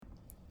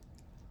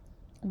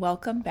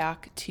Welcome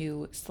back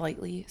to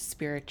Slightly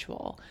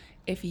Spiritual.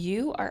 If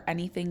you are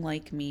anything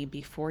like me,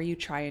 before you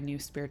try a new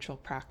spiritual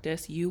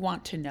practice, you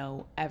want to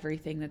know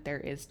everything that there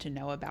is to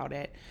know about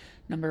it.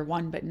 Number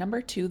one, but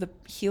number two, the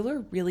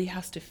healer really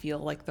has to feel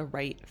like the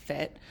right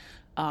fit.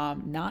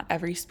 Not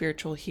every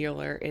spiritual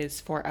healer is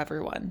for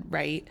everyone,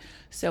 right?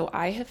 So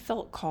I have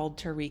felt called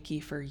to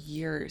Reiki for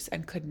years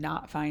and could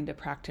not find a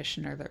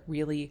practitioner that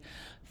really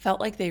felt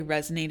like they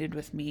resonated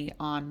with me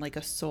on like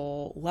a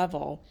soul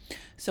level.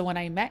 So when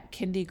I met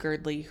Kindy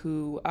Girdley,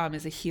 who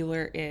is a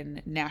healer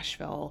in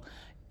Nashville,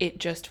 it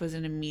just was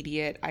an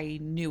immediate, I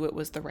knew it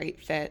was the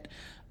right fit.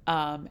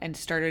 And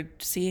started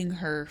seeing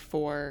her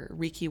for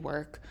Reiki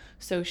work.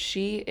 So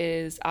she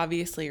is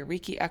obviously a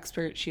Reiki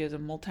expert. She is a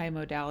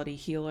multimodality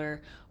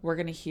healer. We're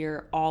going to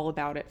hear all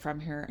about it from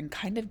her and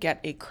kind of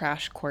get a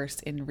crash course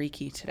in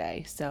Reiki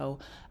today. So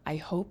I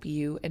hope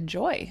you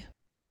enjoy.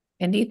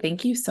 Indy,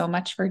 thank you so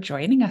much for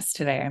joining us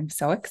today. I'm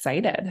so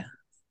excited.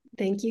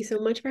 Thank you so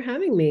much for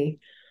having me.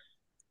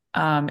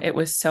 It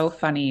was so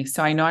funny.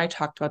 So I know I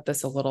talked about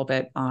this a little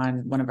bit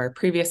on one of our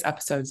previous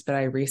episodes, but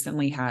I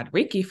recently had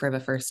Reiki for the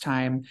first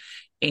time.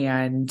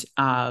 And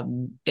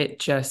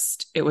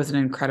it was an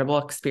incredible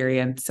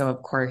experience. So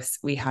of course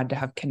we had to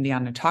have Kindy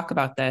on to talk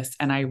about this.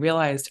 And I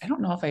realized, I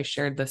don't know if I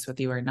shared this with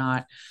you or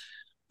not,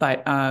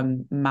 but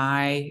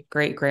my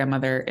great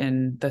grandmother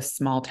in the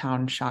small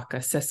town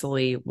Shaka,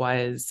 Sicily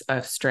was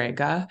a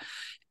Strega.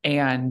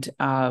 And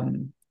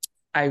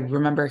I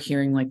remember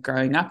hearing like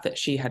growing up that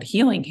she had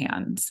healing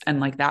hands and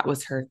like that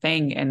was her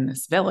thing in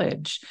this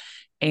village.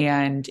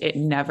 And I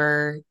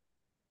never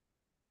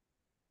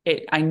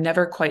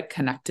quite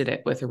connected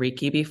it with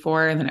Reiki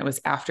before. And then it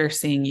was after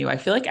seeing you. I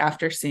feel like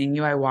after seeing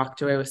you, I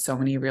walked away with so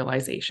many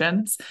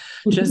realizations,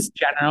 just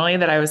generally,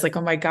 that I was like,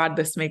 oh my God,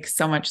 this makes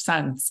so much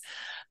sense.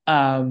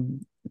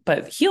 Um,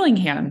 but healing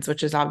hands,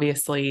 which is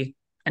obviously,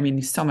 I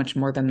mean, so much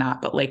more than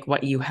that, but like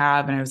what you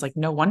have. And I was like,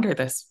 no wonder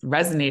this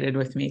resonated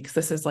with me because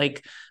this is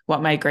like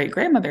what my great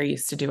grandmother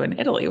used to do in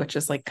Italy, which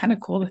is like kind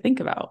of cool to think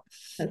about.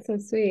 That's so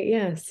sweet.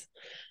 Yes.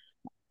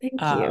 Thank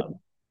you. Um,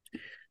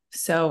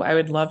 so I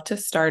would love to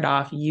start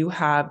off. You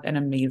have an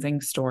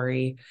amazing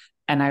story,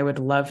 and I would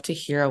love to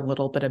hear a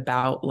little bit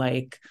about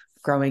like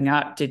growing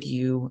up. Did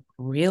you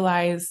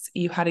realize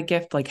you had a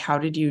gift? Like, how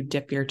did you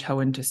dip your toe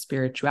into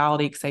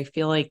spirituality? Because I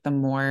feel like the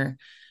more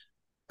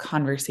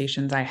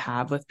conversations I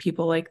have with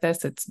people like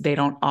this, they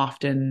don't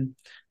often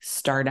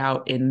start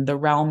out in the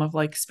realm of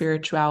like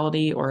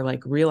spirituality or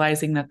like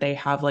realizing that they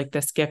have like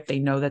this gift. They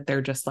know that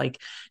they're just like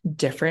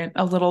different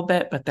a little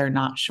bit, but they're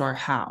not sure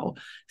how.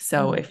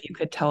 So if you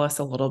could tell us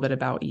a little bit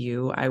about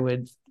you, I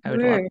would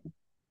love. Sure.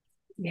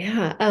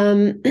 Yeah.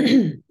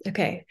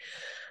 Okay.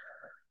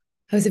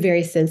 I was a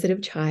very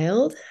sensitive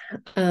child.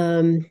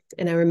 And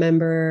I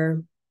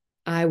remember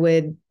I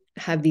would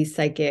have these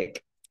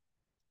psychic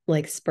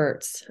like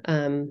spurts,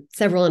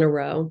 several in a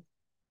row.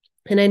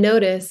 And I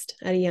noticed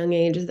at a young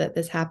age that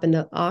this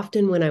happened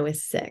often when I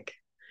was sick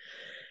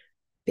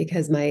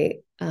because I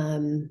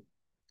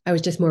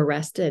was just more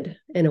rested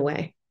in a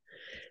way.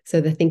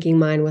 So the thinking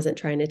mind wasn't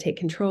trying to take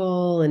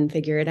control and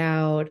figure it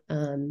out.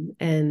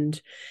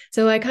 And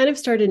so I kind of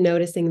started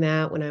noticing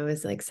that when I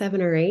was like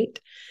 7 or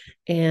 8.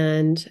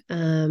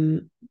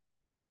 And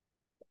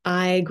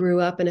I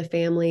grew up in a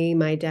family.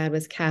 My dad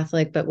was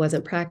Catholic, but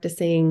wasn't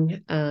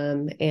practicing.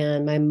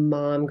 And my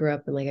mom grew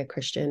up in like a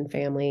Christian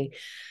family.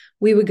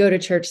 We would go to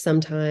church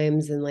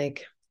sometimes and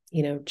like,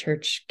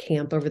 church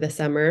camp over the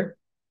summer,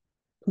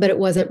 but it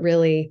wasn't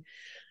really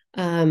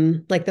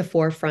like the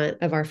forefront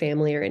of our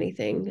family or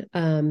anything.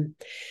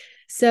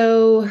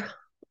 So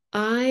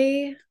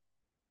I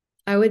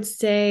I would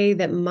say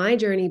that my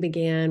journey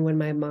began when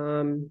my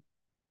mom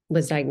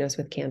was diagnosed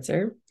with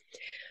cancer.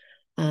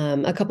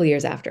 A couple of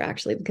years after,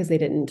 actually, because they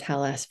didn't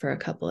tell us for a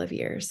couple of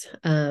years.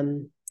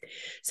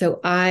 So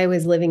I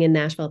was living in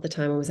Nashville at the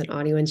time. I was an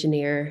audio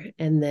engineer,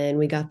 and then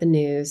we got the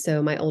news.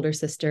 So my older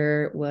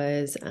sister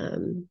was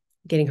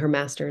getting her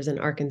master's in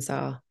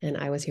Arkansas, and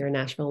I was here in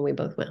Nashville, and we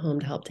both went home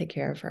to help take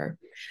care of her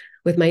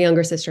with my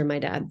younger sister and my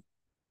dad.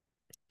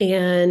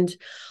 And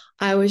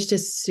I was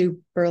just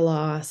super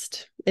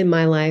lost in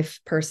my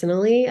life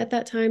personally at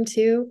that time,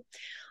 too.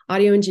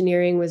 Audio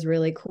engineering was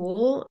really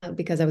cool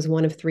because I was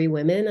one of 3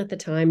 women at the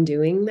time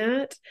doing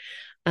that.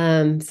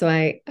 So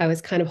I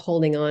was kind of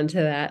holding on to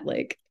that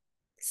like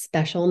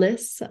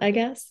specialness, I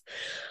guess.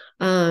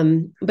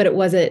 But it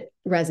wasn't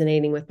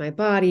resonating with my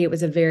body. It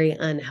was a very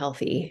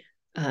unhealthy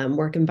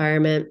work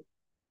environment,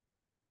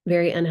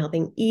 very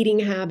unhealthy eating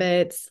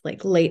habits,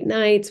 like late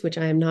nights, which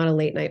I am not a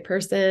late night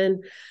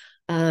person.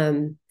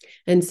 And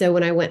so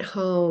when I went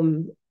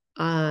home,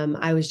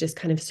 I was just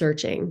kind of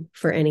searching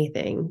for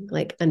anything,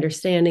 like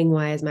understanding,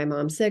 why is my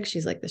mom sick?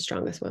 She's like the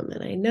strongest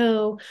woman I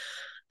know.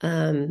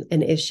 And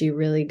is she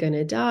really going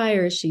to die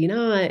or is she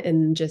not?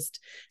 And just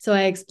so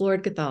I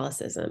explored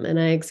Catholicism and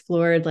I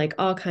explored like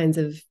all kinds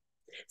of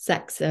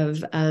sects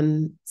of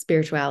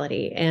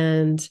spirituality.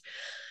 And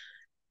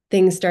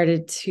things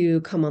started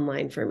to come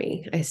online for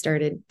me. I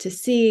started to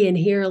see and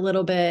hear a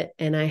little bit,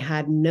 and I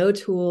had no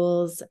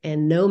tools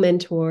and no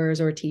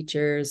mentors or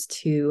teachers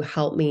to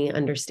help me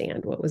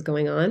understand what was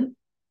going on.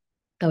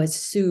 I was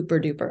super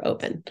duper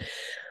open.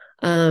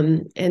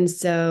 And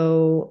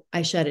so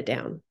I shut it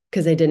down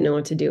because I didn't know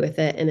what to do with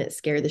it, and it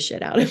scared the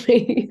shit out of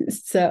me.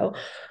 So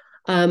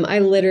I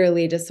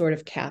literally just sort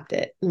of capped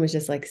it and was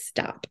just like,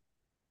 stop.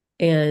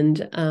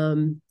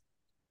 And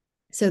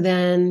so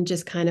then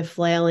just kind of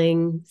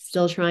flailing,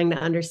 still trying to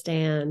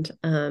understand.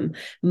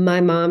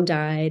 My mom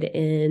died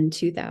in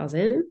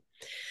 2000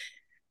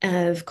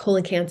 of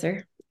colon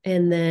cancer.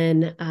 And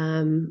then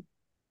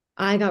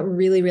I got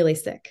really, really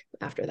sick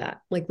after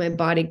that. Like my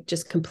body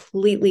just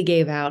completely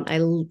gave out.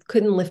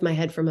 Couldn't lift my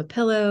head from a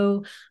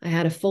pillow. I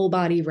had a full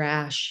body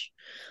rash,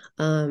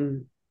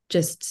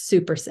 just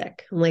super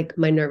sick. Like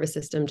my nervous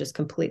system just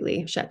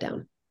completely shut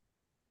down.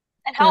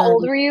 And how Um,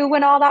 old were you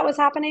when all that was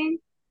happening?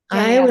 Do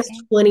you mind me I was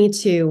asking?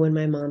 22 when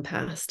my mom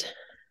passed.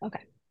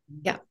 Okay.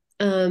 Yeah.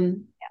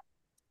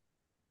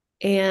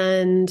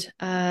 And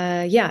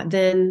yeah,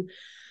 then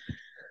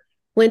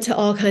went to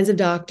all kinds of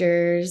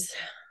doctors.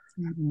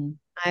 Mhm.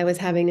 I was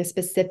having a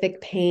specific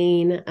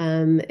pain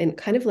in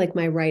kind of like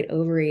my right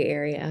ovary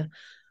area.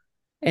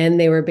 And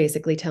they were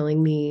basically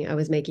telling me I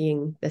was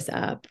making this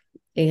up.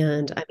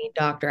 And I mean,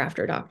 doctor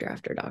after doctor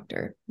after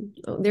doctor.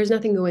 Oh, there's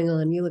nothing going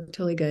on. You look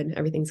totally good.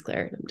 Everything's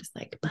clear. And I'm just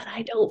like, but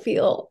I don't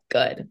feel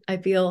good. I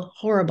feel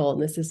horrible.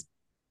 And this is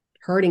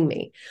hurting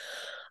me.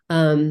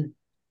 Um,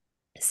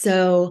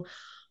 so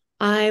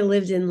I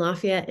lived in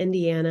Lafayette,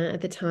 Indiana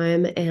at the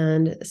time,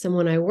 and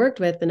someone I worked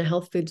with in a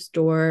health food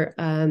store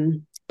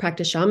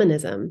practiced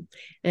shamanism.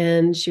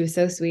 And she was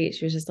so sweet.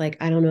 She was just like,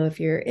 I don't know if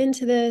you're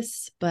into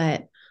this,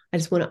 but I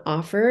just want to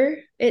offer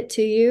it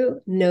to you,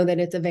 know that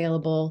it's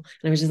available.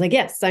 And I was just like,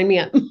 yes, sign me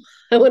up.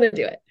 I want to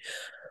do it.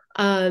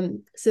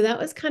 So that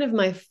was kind of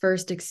my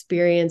first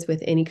experience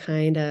with any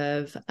kind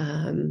of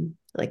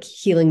like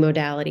healing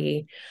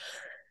modality.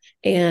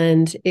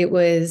 And it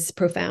was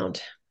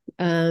profound.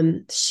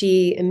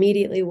 She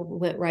immediately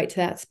went right to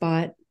that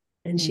spot,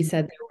 and she Mhm.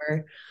 said there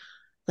were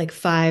like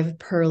five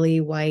pearly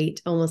white,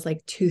 almost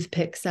like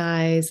toothpick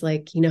size,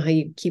 like you know how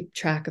you keep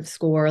track of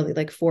score,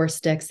 like four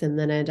sticks and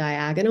then a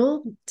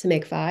diagonal to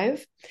make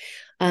five.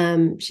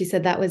 She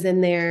said that was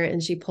in there,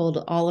 and she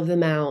pulled all of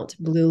them out,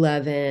 blew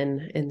lead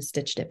in, and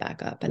stitched it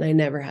back up, and I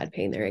never had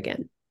pain there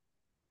again.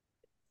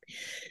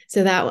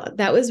 So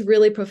that was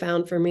really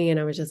profound for me, and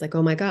I was just like,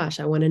 oh my gosh,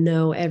 I want to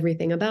know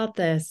everything about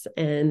this.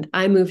 And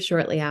I moved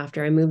shortly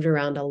after. I moved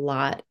around a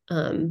lot.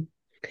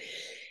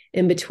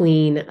 In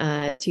between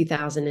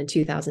 2000 and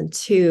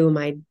 2002,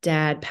 my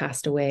dad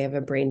passed away of a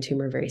brain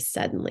tumor very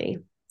suddenly.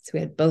 So we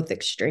had both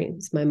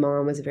extremes. My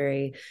mom was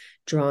very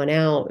drawn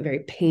out, very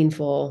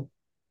painful,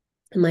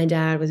 and my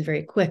dad was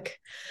very quick.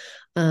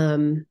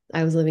 I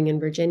was living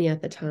in Virginia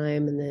at the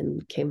time, and then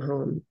came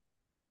home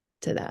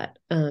to that.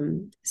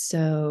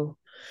 So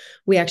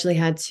we actually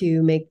had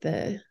to make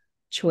the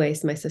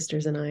choice, my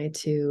sisters and I,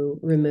 to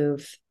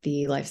remove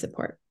the life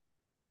support.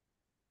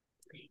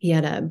 He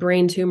had a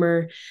brain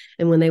tumor,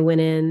 and when they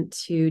went in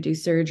to do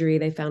surgery,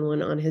 they found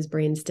one on his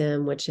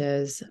brainstem, which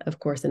is, of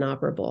course,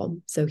 inoperable.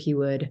 So he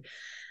would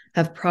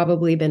have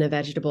probably been a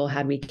vegetable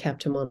had we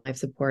kept him on life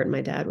support.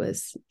 My dad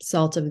was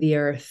salt of the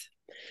earth,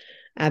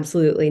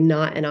 absolutely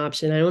not an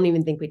option. I don't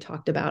even think we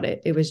talked about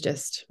it. It was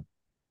just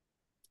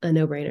a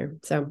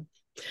no-brainer. So,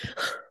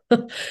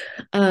 Pun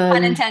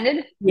um,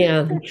 intended.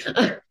 yeah.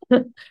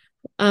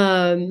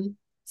 um,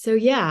 so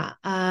yeah,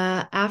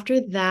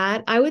 after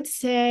that, I would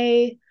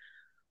say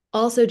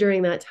also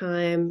during that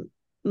time,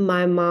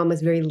 my mom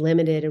was very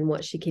limited in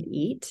what she could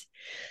eat.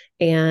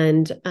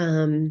 And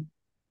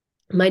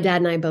my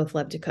dad and I both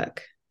love to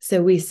cook.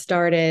 So we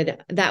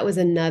started, that was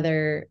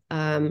another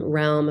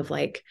realm of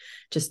like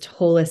just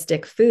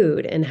holistic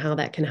food and how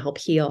that can help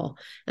heal.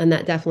 And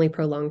that definitely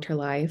prolonged her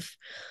life.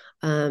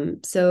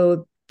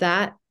 So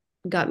that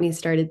got me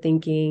started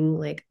thinking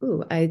like,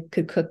 ooh, I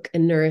could cook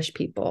and nourish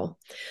people.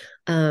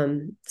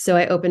 So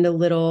I opened a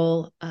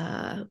little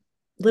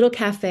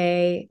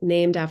cafe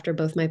named after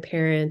both my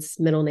parents'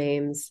 middle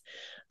names,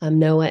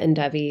 Noah and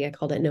Debbie. I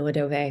called it Noah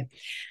Dove.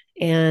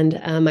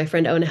 And my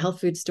friend owned a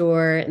health food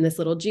store and this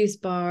little juice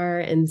bar.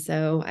 And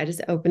so I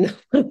just opened a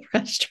little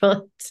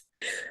restaurant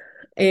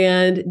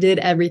and did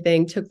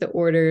everything, took the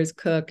orders,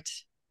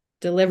 cooked,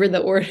 delivered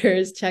the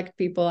orders, checked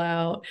people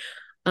out.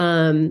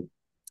 Um,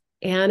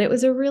 and it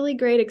was a really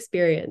great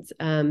experience.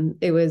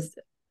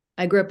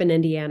 I grew up in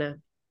Indiana,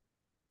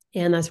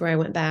 and that's where I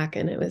went back,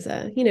 and it was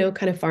a,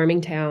 kind of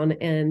farming town.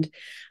 And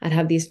I'd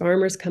have these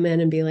farmers come in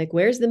and be like,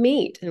 where's the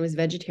meat? And it was a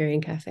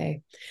vegetarian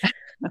cafe.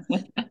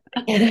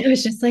 And I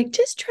was just like,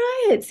 just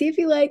try it, see if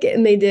you like it.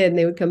 And they did, and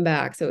they would come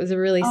back. So it was a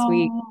really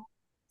sweet, Oh,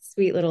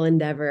 sweet little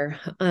endeavor.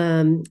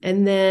 And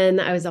then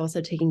I was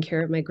also taking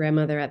care of my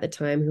grandmother at the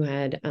time who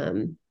had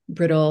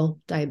brittle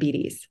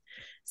diabetes.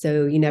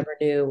 So you never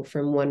knew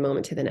from one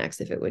moment to the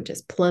next if it would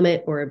just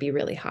plummet or be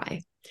really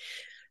high.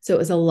 So it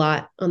was a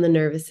lot on the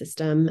nervous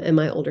system. And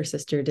my older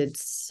sister did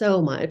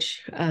so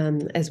much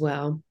as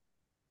well.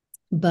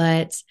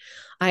 but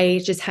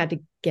I just had to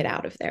get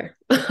out of there.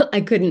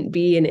 I couldn't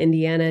be in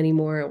Indiana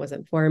anymore. It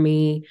wasn't for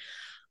me.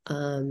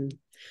 Um,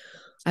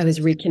 I was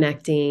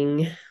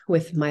reconnecting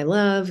with my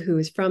love, who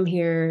was from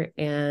here,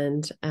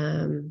 and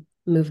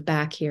moved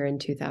back here in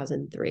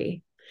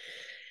 2003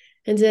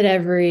 and did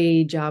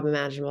every job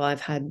imaginable.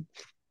 I've had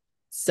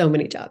so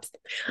many jobs.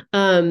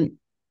 Um,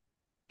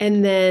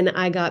 and then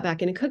I got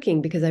back into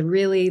cooking because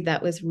that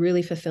was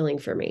really fulfilling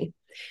for me.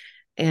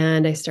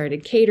 And I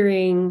started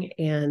catering,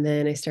 and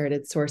then I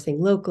started sourcing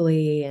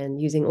locally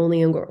and using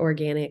only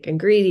organic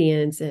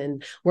ingredients,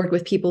 and worked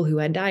with people who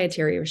had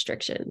dietary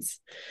restrictions.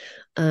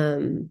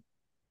 Um,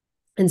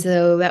 and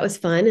so that was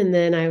fun. And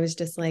then I was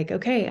just like,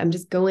 okay, I'm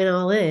just going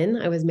all in.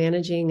 I was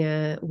managing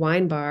a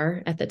wine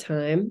bar at the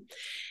time.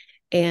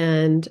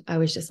 And I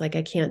was just like,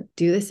 I can't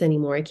do this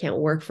anymore. I can't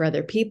work for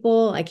other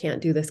people. I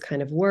can't do this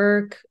kind of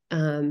work.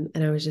 And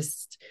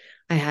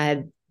I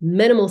had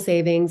minimal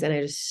savings, and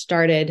I just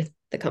started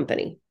the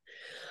company.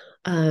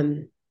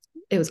 Um,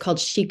 it was called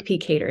Chic Pea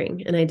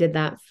Catering. And I did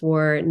that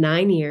for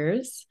 9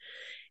 years.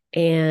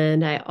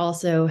 And I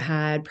also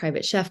had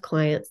private chef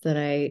clients that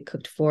I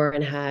cooked for,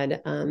 and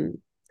had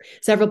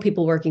several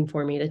people working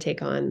for me to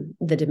take on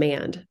the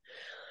demand.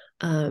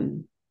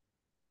 Um,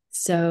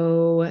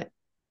 so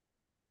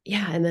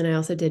yeah, and then I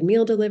also did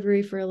meal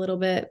delivery for a little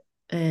bit,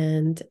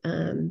 and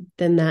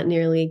then that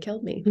nearly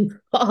killed me.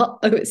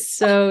 It was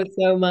so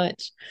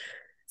much,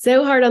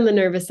 so hard on the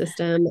nervous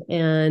system.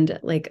 And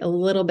like a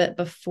little bit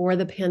before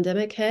the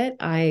pandemic hit,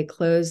 I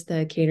closed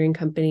the catering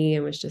company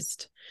and was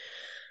just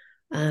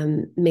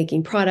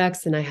making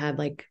products. And I had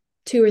like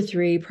 2 or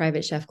 3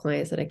 private chef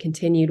clients that I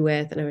continued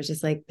with. And I was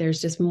just like,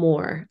 there's just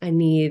more.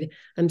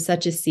 I'm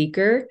such a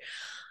seeker.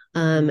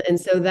 And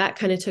so that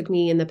kind of took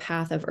me in the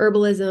path of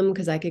herbalism,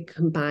 because I could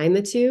combine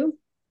the two,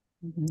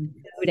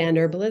 food and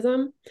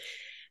herbalism.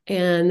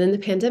 And then the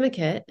pandemic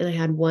hit, and I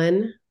had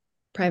one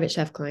private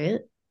chef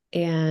client,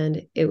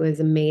 and it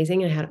was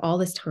amazing. I had all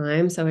this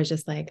time. So I was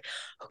just like,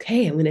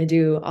 okay, I'm going to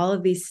do all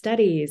of these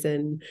studies.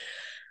 And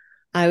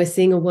I was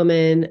seeing a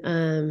woman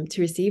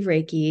to receive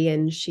Reiki,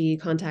 and she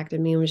contacted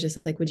me and was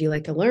just like, would you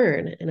like to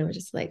learn? And I was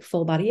just like,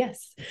 full body,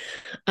 yes.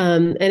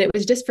 And it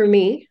was just for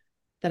me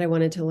that I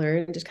wanted to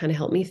learn, just kind of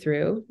help me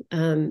through.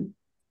 And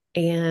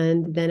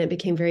then it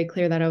became very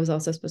clear that I was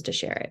also supposed to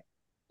share it.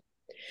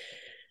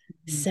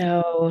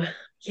 So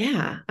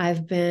yeah,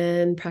 I've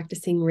been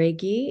practicing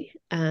Reiki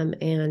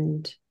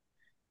and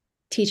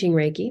teaching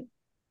Reiki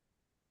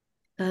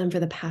for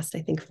the past,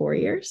 I think, 4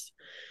 years.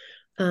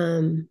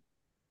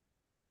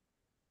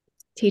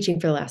 Teaching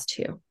for the last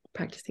 2,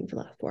 practicing for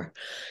the last 4.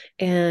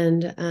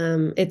 And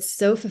it's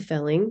so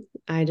fulfilling.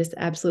 I just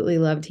absolutely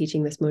love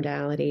teaching this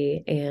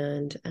modality,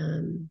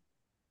 and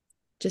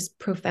just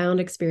profound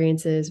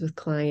experiences with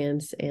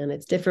clients. And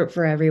it's different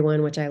for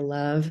everyone, which I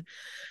love.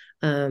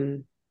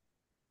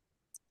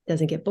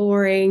 Doesn't get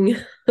boring.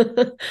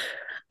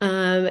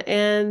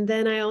 And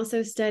then I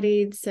also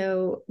studied,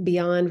 so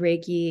beyond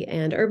Reiki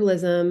and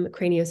herbalism,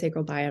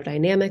 craniosacral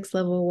biodynamics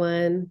level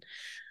 1,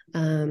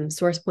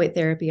 source point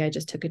therapy. I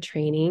just took a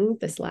training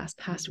this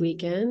past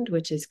weekend,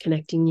 which is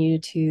connecting you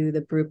to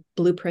the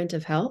blueprint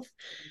of health.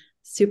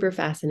 Super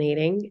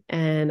fascinating.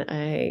 And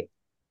I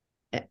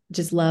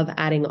just love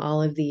adding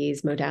all of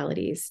these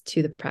modalities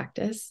to the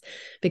practice,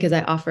 because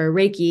I offer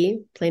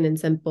Reiki, plain and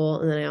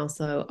simple. And then I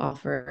also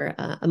offer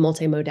a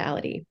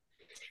multimodality.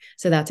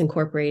 So that's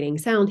incorporating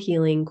sound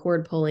healing,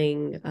 cord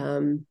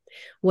pulling,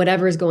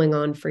 whatever is going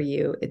on for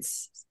you.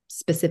 It's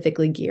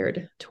specifically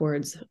geared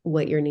towards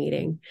what you're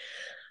needing.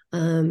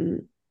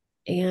 And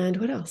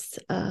what else?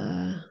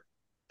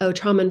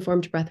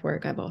 Trauma-informed breath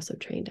work I've also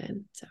trained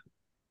in. So,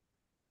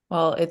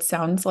 well, it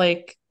sounds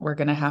like we're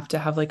gonna have to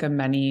have like a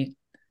many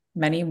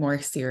more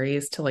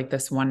series to like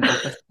this one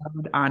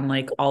episode on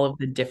like all of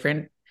the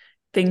different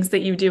things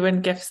that you do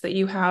and gifts that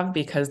you have,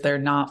 because they're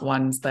not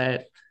ones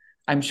that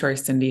I'm sure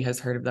Cindy has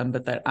heard of them,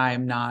 but that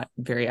I'm not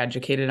very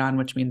educated on,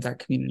 which means our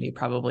community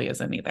probably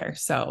isn't either.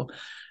 So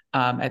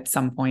at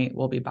some point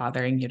we'll be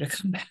bothering you to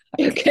come back.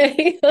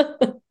 Okay.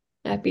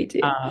 Happy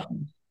to.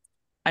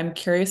 I'm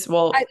curious.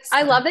 Well,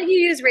 I love that you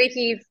use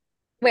Reiki.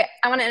 Wait,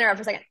 I want to interrupt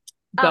for a second.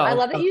 I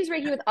love that go. you use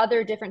Reiki with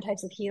other different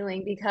types of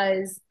healing,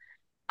 because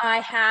I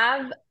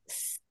have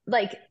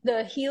like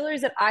the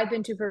healers that I've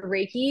been to for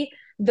Reiki,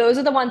 those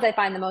are the ones I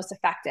find the most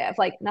effective.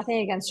 Like nothing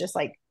against just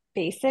like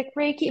basic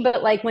Reiki,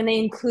 but like when they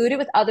include it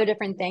with other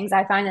different things,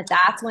 I find that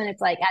that's when it's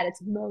like at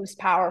its most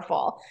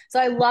powerful. So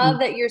I love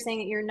that you're saying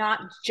that you're not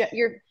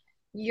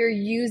you're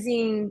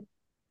using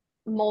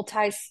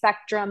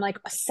multi-spectrum like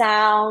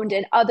sound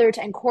and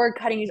and cord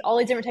cutting, use all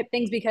these different type of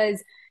things,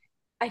 because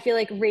I feel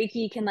like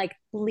Reiki can like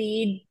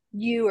lead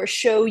you or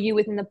show you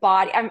within the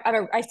body.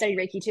 I study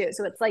Reiki too.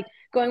 So it's like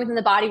going within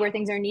the body where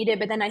things are needed.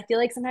 But then I feel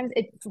like sometimes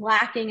it's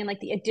lacking in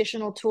like the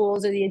additional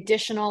tools or the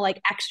additional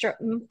like extra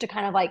to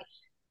kind of like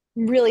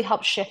really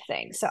help shift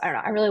things. So I don't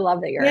know. I really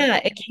love that you're Yeah,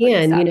 it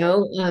putting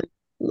can, stuff.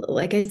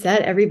 like I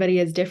said, everybody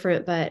is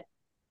different, but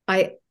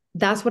I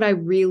that's what I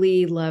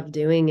really love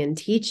doing and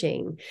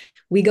teaching.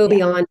 We go Yeah.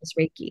 beyond just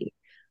Reiki.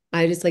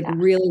 I just like Yeah.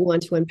 really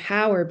want to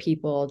empower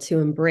people to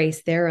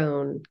embrace their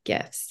own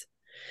gifts.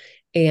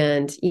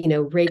 And,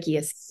 Reiki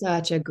is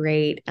such a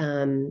great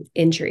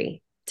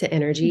entry to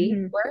energy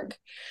Mhm. work.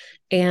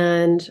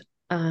 And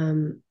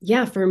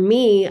yeah, for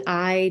me,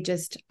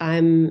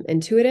 I'm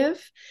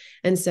intuitive.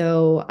 And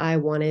so I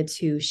wanted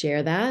to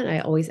share that. I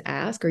always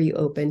ask, are you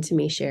open to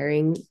me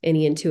sharing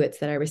any intuits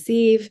that I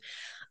receive?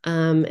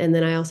 And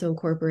then I also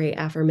incorporate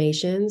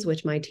affirmations,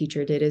 which my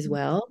teacher did as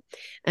well.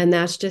 And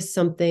that's just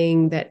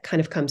something that kind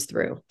of comes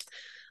through.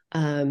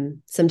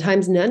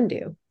 Sometimes none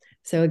do.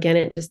 So again,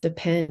 it just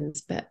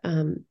depends. But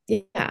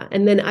yeah.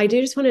 And then I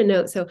do just want to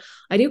note, so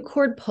I do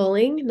cord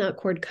pulling, not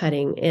cord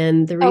cutting.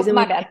 And the Oh, reason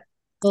my why, bad.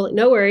 well,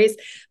 no worries.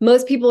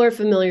 Most people are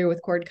familiar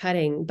with cord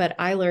cutting, but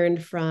I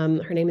learned from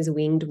her name is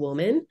Winged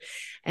Woman,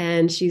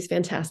 and she's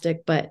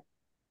fantastic. But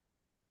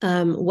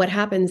what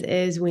happens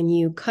is when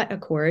you cut a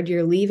cord,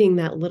 you're leaving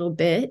that little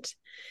bit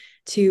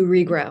to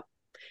regrow.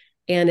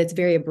 And it's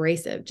very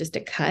abrasive just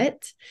to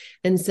cut.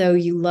 And so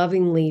you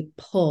lovingly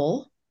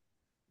pull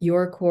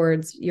your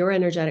cords, your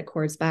energetic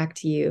cords back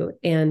to you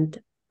and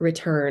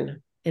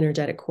return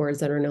energetic cords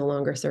that are no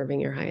longer serving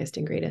your highest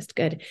and greatest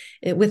good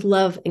with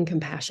love and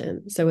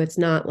compassion. So it's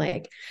not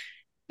like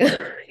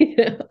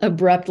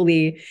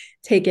abruptly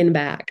taken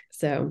back.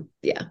 So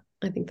yeah,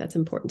 I think that's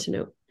important to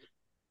note.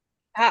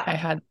 I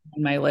had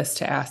on my list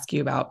to ask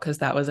you about because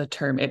that was a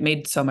term. It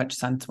made so much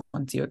sense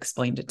once you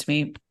explained it to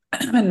me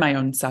in my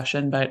own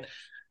session, but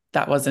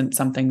that wasn't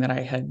something that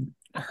I had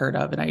heard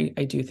of. And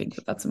I do think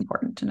that that's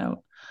important to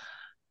note.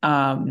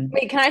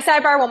 Wait, can I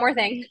sidebar one more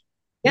thing?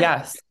 Yeah.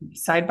 Yes,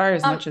 sidebar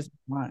as Um, much as you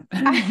want.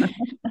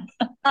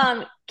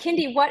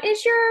 Kindi, what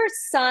is your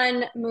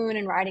sun, moon,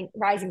 and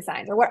rising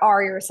signs, or what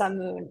are your sun,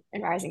 moon,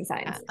 and rising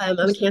Yeah. signs? I'm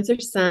a Cancer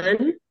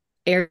sun,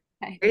 Aries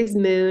Okay.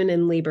 moon,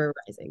 and Libra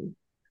rising.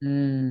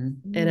 Mm,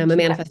 And I'm a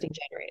Okay. manifesting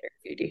generator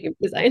if you do human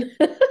design.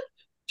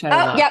 which I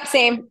Oh, love. yep,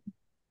 same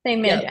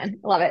man, Yep. Jen.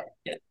 Love it.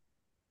 Yeah.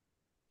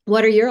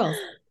 What are yours?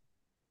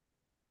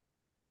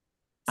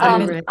 Sun, I'm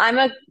moon, in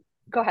rising.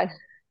 Go ahead.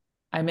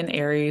 I'm an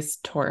Aries,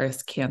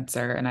 Taurus,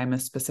 Cancer, and I'm a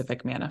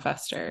specific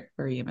manifester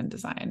for human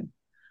design.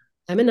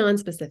 I'm a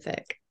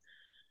non-specific,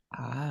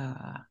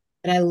 Ah,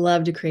 but I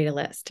love to create a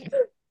list.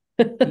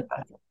 yeah.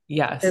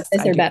 Yes, This I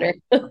are do better.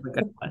 have a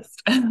good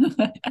list.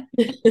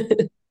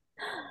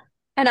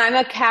 And I'm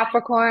a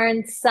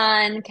Capricorn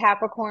sun,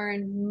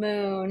 Capricorn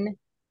moon,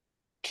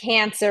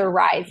 Cancer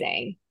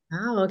rising.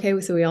 Oh, okay.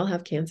 So we all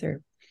have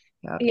Cancer.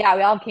 Yeah. Yeah,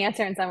 we all have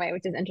Cancer in some way,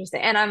 which is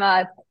interesting. And I'm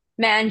a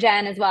man,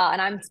 Jen, as well.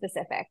 And I'm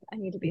specific.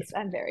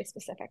 I'm very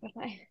specific with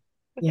the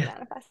Yeah,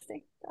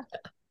 manifesting stuff.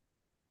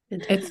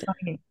 It's fantastic.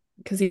 funny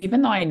because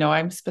even though I know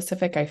I'm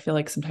specific, I feel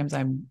like sometimes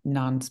I'm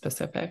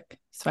non-specific.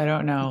 So I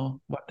don't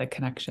know what the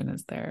connection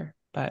is there.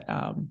 But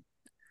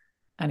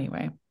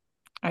anyway,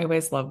 I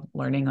always love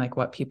learning like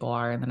what people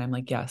are. And then I'm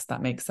like, yes,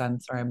 that makes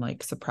sense. Or I'm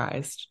like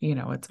surprised,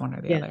 it's one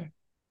or the Yeah, other.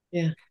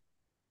 yeah,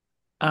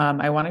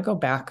 I want to go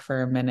back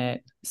for a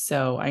minute.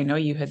 So I know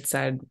you had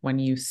said when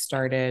you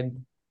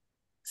started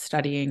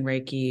studying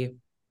Reiki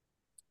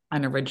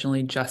and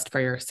originally just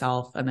for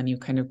yourself, and then you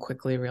kind of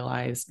quickly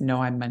realized,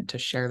 no, I'm meant to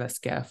share this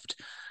gift.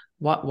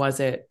 What was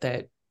it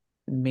that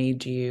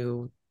made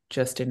you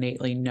just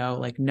innately know,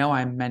 like, no,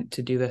 I'm meant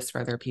to do this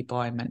for other people.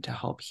 I'm meant to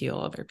help heal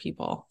other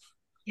people?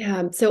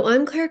 yeah. So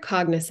I'm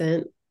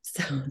claircognizant.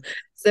 So, Mhm.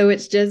 so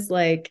it's just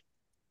like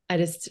I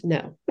just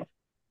know.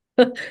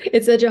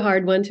 It's such a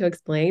hard one to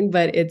explain,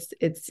 but it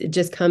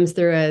just comes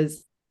through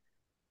as,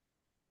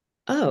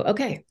 oh,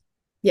 okay.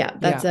 Yeah,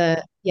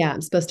 Yeah. yeah,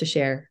 I'm supposed to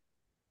share.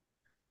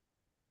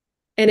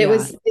 And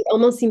Yeah. it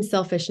almost seems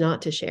selfish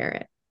not to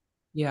share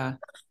Yeah.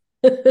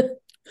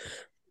 it.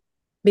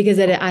 Because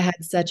Oh, I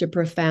had such a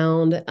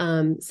profound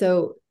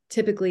so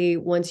typically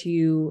once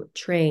you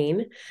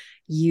train,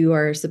 you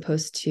are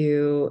supposed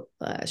to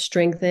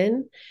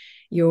strengthen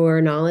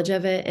your knowledge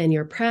of it and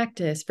your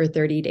practice for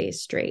 30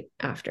 days straight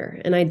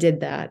after. And I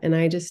did that, and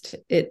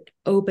it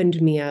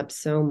opened me up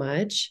so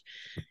much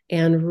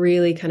and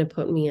really kind of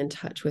put me in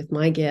touch with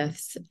my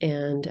gifts,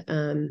 and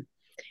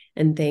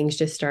things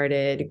just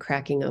started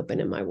cracking open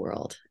in my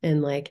world,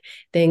 and like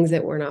things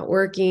that were not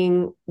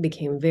working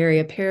became very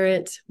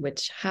apparent,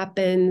 which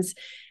happens.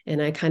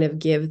 And I kind of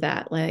give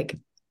that like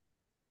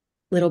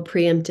little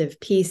preemptive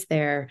piece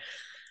there.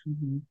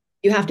 mhm,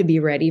 You have to be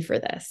ready for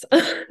this.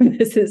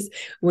 This is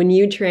when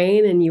you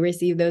train and you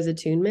receive those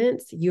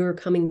attunements, you're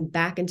coming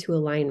back into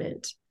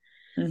alignment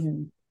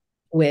mhm.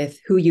 with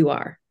who you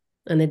are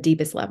on the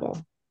deepest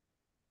level.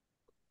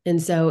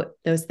 And so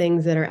those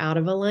things that are out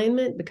of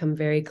alignment become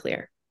very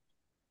clear.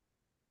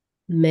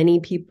 Many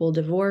people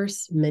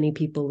divorce, many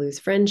people lose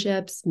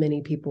friendships,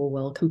 many people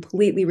will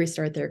completely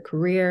restart their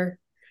career.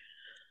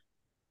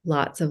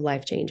 Lots of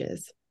life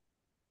changes.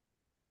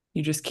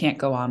 You just can't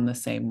go on the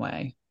same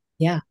way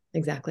Yeah,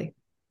 exactly.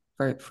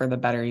 for the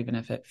better, even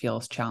if it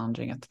feels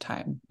challenging at the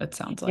time, it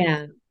sounds like.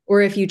 Yeah.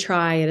 Or if you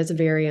try, it is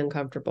very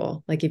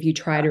uncomfortable. Like if you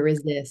try to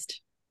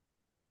resist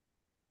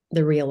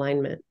the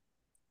realignment.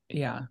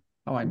 Yeah.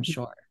 Oh, I'm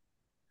sure.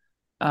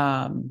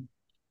 Um,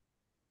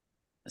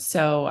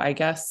 so I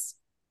guess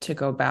to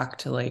go back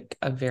to like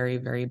a very,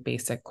 very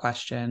basic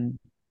question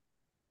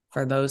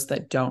for those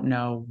that don't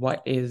know,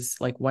 what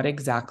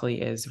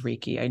exactly is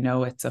Reiki? I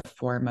know it's a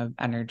form of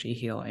energy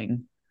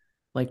healing.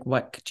 Like,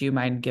 what could you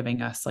mind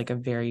giving us like a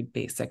very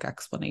basic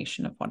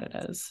explanation of what it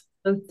is?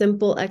 A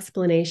simple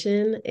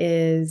explanation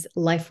is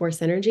life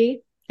force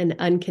energy and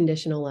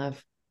unconditional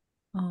love.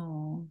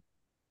 Oh,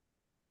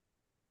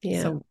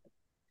 Yeah. so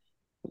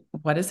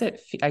what does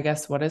it, I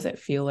guess, what does it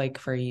feel like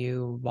for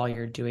you while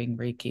you're doing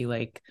Reiki?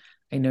 Like,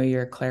 I know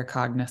you're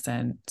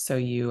claircognizant, so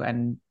you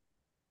and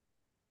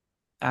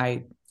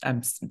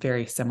I'm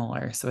very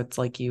similar. So it's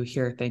like you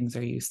hear things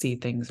or you see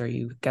things or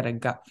you get a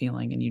gut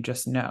feeling and you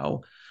just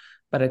know,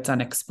 but it's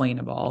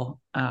unexplainable.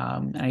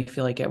 And I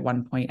feel like at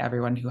one point,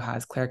 everyone who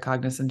has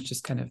claircognizance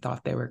just kind of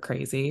thought they were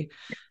crazy.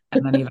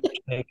 And then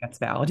eventually it gets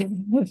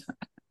validated.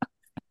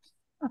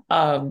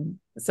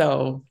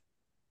 So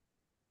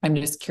I'm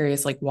just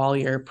curious, like while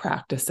you're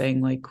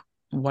practicing, like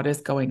what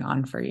is going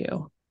on for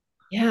you?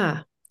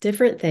 Yeah,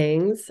 different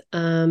things.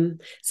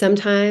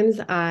 Sometimes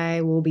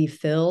I will be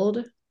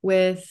filled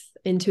with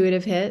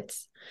intuitive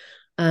hits.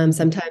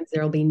 Sometimes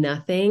there'll be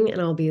nothing, and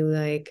I'll be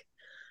like,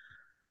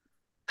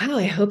 wow,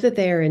 I hope that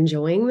they are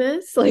enjoying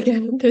this. Like, I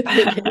hope that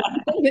they're getting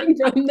something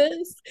from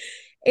this.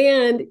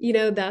 And,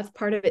 that's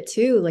part of it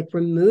too, like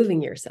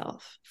removing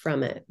yourself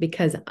from it,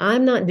 because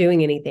I'm not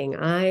doing anything.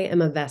 I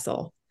am a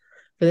vessel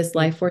for this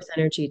Yeah, life force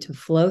energy to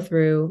flow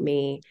through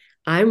me.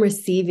 I'm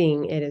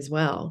receiving it as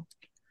well.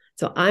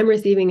 So I'm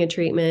receiving a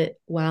treatment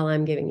while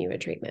I'm giving you a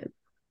treatment.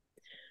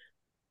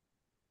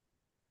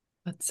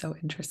 that's so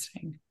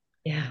interesting.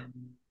 Yeah.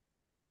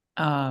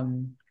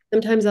 Um,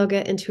 Sometimes I'll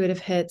get intuitive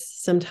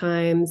hits.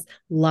 Sometimes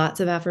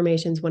lots of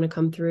affirmations want to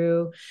come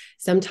through.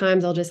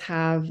 Sometimes I'll just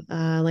have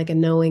like a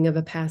knowing of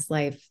a past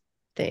life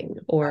thing,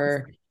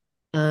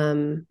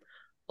 um,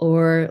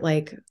 or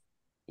like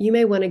you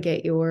may want to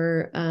get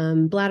your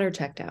bladder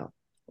checked out,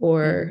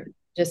 or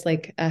just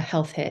like a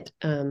health hit,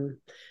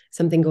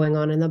 something going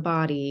on in the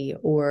body,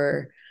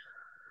 or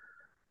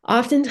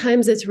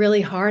oftentimes it's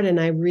really hard and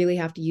I really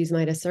have to use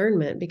my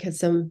discernment because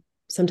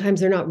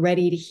sometimes they're not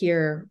ready to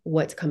hear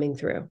what's coming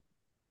through.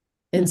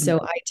 And mhm. so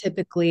I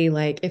typically,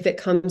 like, if it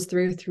comes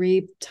through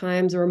 3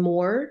 times or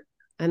more,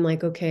 I'm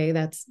like, okay,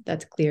 that's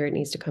clear, it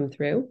needs to come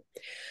through.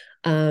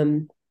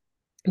 um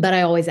but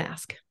I always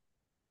ask.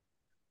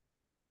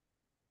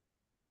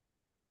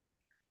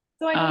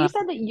 So I know you Uh,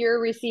 said that you're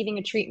receiving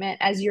a treatment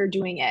as you're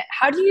doing it.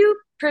 How do you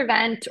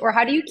prevent or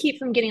how do you keep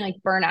from getting like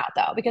burnout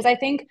though? Because I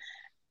think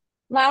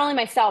not only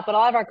myself, but a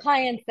lot of our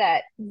clients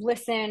that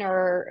listen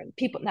or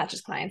people, not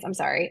just clients, I'm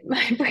sorry.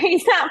 My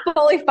brain's not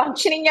fully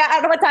functioning yet. I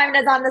don't know what time it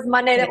is on this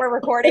Monday that Okay. we're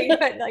recording,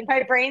 but like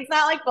my brain's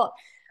not like full.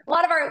 A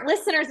lot of our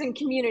listeners in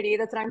community,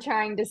 that's what I'm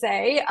trying to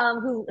say,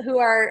 who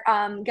are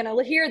going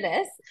to hear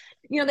this,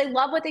 they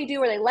love what they do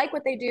or they like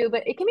what they do,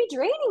 but it can be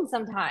draining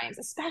sometimes,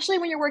 especially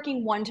when you're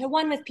working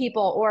one-to-one with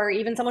people or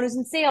even someone who's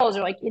in sales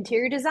or like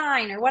interior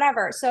design or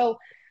whatever. So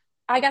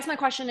I guess my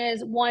question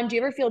is, one, do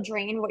you ever feel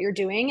drained what you're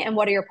doing and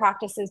what are your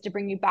practices to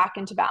bring you back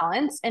into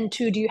balance? And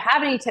two, do you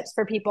have any tips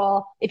for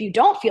people if you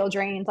don't feel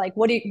drained? Like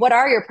what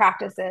are your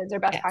practices or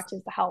best Yes,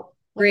 practices to help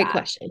with great that?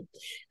 question.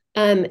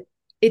 um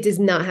it does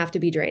not have to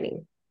be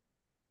draining.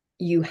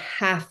 You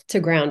have to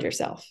ground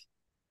yourself,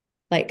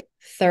 like,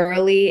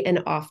 thoroughly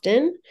and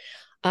often.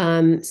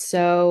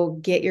 So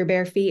get your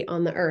bare feet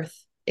on the earth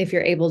if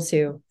you're able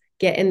to.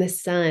 Get in the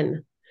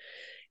sun.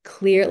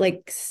 Clear,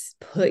 like,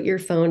 put your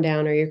phone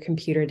down or your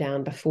computer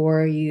down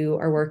before you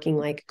are working.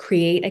 Like,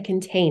 create a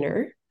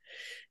container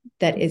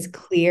that is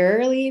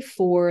clearly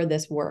for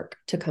this work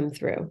to come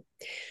through.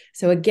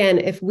 So again,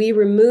 if we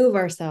remove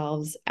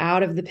ourselves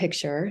out of the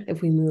picture,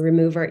 if we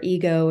remove our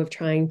ego of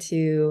trying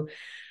to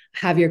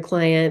have your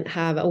client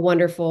have a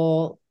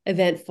wonderful,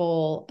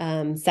 eventful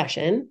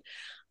session,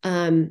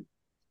 um,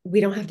 we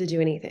don't have to do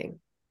anything.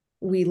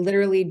 We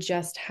literally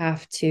just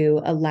have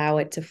to allow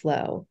it to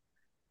flow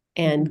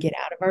and mhm. get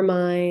out of our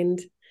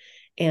mind.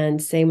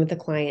 And same with the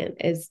client.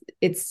 Is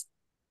it's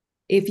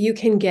if you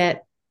can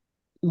get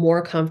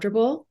more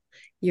comfortable,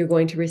 you're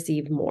going to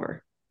receive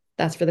more.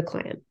 That's for the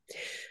client.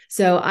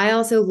 So I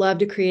also love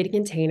to create a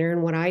container,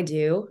 and what I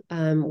do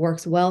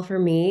works well for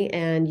me,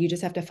 and you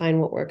just have to find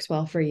what works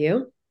well for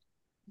you.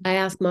 I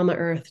ask Mama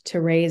Earth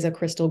to raise a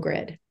crystal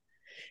grid.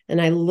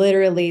 And I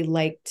literally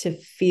like to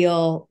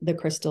feel the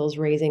crystals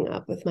raising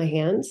up with my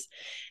hands.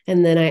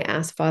 And then I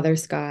ask Father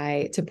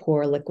Sky to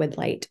pour liquid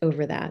light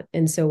over that.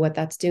 And so what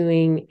that's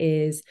doing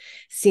is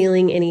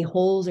sealing any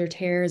holes or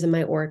tears in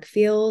my auric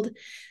field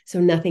so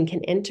nothing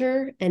can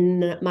enter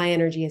and my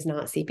energy is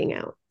not seeping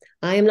out.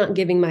 I am not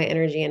giving my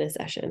energy in a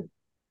session.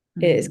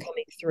 It is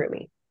coming through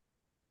me.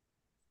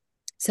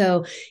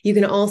 So you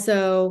can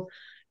also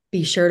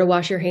be sure to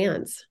wash your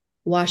hands.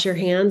 Wash your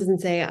hands and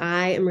say,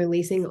 I am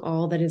releasing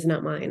all that is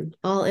not mine.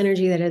 All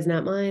energy that is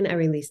not mine, I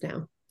release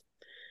now.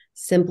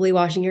 Simply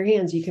washing your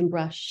hands. You can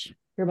brush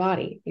your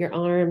body, your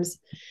arms,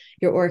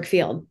 your auric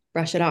field,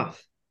 brush it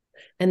off.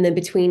 And then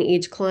between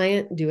each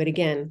client, do it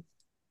again.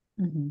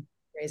 Mhm.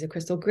 Raise a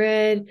crystal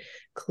grid,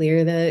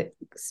 clear the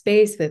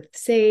space with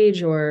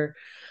sage or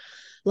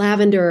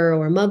lavender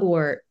or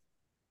mugwort.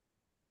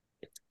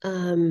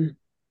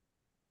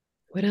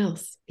 What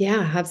else?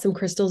 Yeah, have some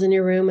crystals in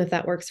your room if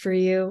that works for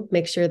you.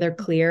 Make sure they're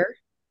clear.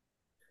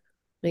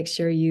 Make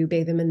sure you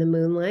bathe them in the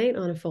moonlight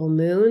on a full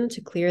moon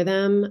to clear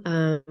them.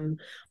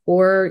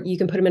 Or you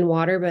can put them in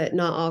water, but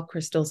not all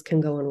crystals can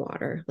go in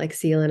water. Like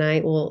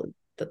selenite will,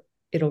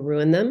 it'll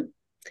ruin them.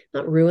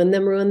 Not ruin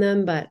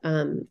them, but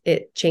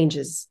it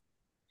changes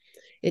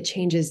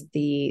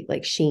the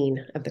like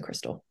sheen of the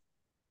crystal.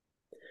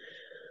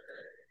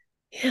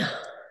 Yeah.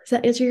 Does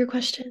that answer your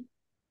question?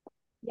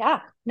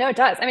 Yeah, no, it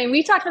does. I mean,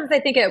 we talked about this, I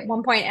think, at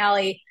one point,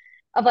 Allie,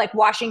 of like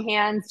washing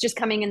hands just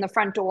coming in the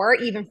front door,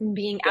 even from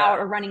being Yeah. out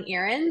or running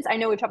errands. I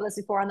know we've talked about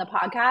this before on the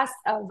podcast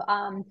of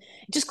it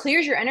just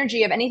clears your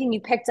energy of anything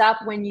you picked up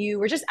when you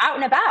were just out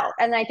and about.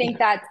 And I think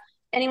that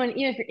anyone,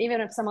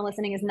 even if someone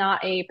listening is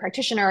not a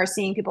practitioner or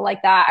seeing people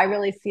like that, I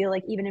really feel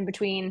like even in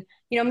between,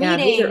 Yeah, these are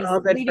meetings, all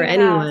good for leaving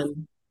the house.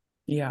 anyone.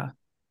 Yeah.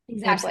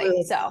 Exactly.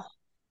 Absolutely. So yeah.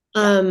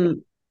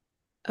 Um,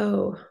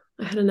 oh,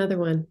 I had another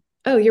one.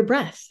 Oh, your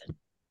breath.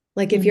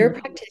 Like if you're a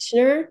Mhm.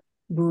 practitioner,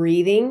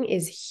 breathing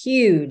is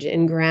huge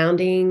in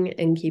grounding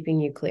and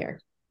keeping you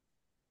clear.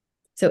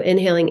 So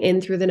inhaling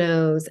in through the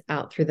nose,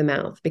 out through the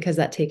mouth, because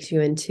that takes you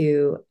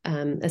into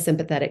a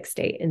sympathetic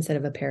state instead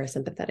of a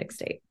parasympathetic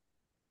state.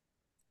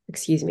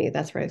 Excuse me,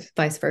 that's right,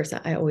 vice versa.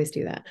 I always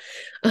do that.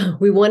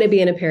 We want to be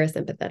in a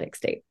parasympathetic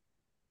state.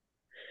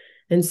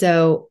 And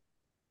so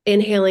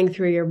inhaling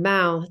through your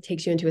mouth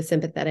takes you into a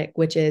sympathetic,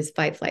 which is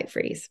fight, flight,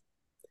 freeze.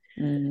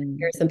 Mm.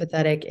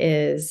 Parasympathetic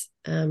is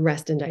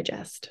rest and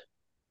digest.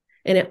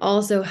 And it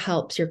also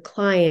helps your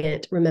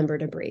client remember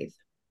to breathe.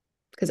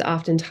 Because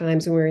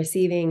oftentimes when we're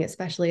receiving,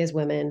 especially as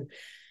women,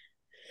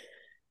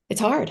 it's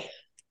hard.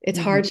 It's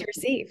Mhm. hard to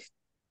receive.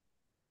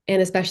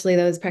 And especially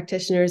those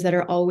practitioners that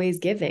are always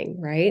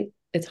giving, right?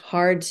 It's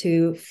hard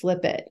to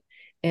flip it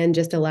and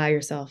just allow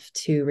yourself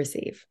to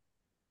receive.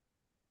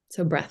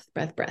 So breath,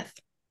 breath, breath.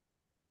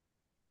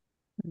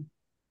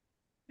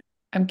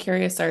 I'm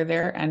curious, are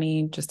there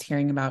any, just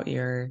hearing about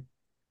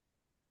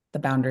the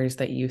boundaries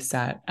that you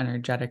set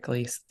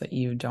energetically so that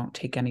you don't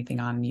take anything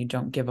on, you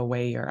don't give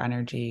away your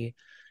energy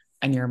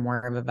and you're more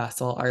of a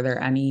vessel, are there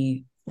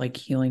any like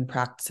healing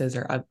practices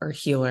or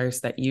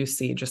healers that you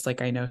see, just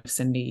like I know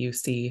Cindy, you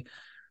see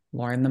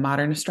Lauren the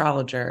modern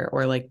astrologer,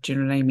 or like, do you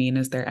know what I mean?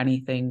 Is there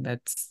anything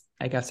that's,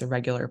 I guess, a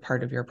regular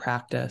part of your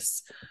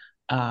practice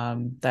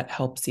that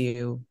helps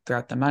you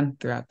throughout the month,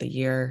 throughout the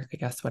year, I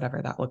guess,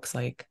 whatever that looks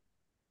like?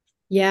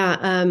 Yeah,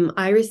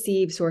 I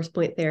received source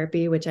point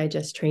therapy, which I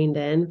just trained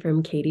in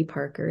from Katie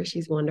Parker.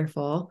 She's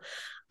wonderful.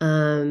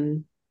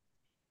 Um,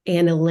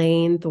 and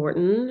Elaine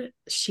Thornton,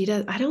 she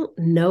does, I don't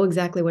know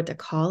exactly what to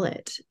call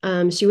it.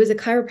 She was a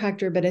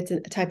chiropractor, but it's a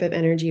type of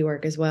energy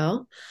work as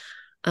well.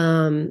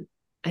 Um,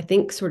 I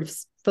think sort of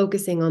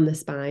focusing on the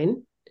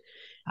spine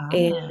Ah.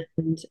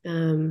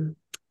 and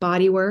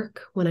body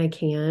work when I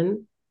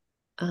can.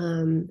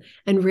 And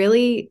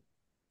really,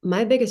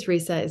 my biggest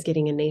reset is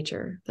getting in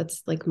nature.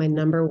 That's like my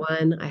number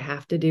one. I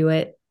have to do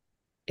it,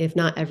 if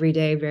not every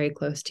day, very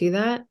close to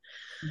that.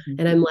 Mhm.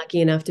 And I'm lucky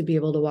enough to be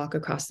able to walk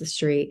across the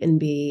street and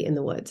be in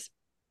the woods.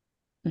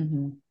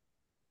 Mhm.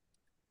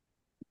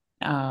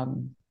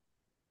 Um,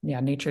 yeah,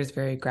 nature is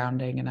very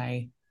grounding,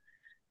 and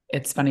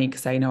it's funny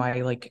because I know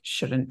I like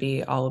shouldn't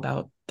be all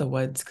about the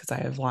woods because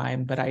I have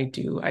Lyme, but I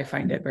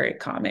find it very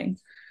calming.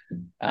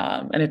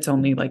 And it's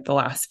only like the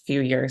last few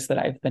years that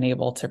I've been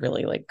able to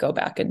really like go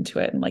back into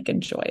it and like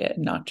enjoy it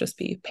and not just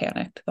be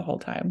panicked the whole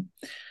time.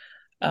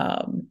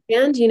 Um,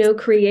 And,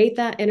 create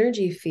that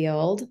energy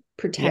field yeah,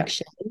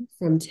 protection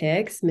from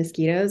ticks,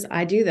 mosquitoes.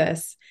 I do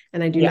this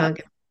and I do yeah, not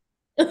get.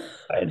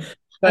 good,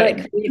 I like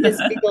good. create this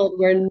field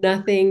where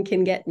nothing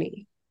can get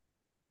me.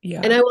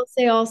 And Yeah, I will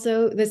say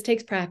also, this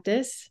takes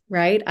practice,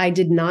 right? I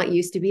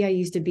used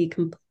to be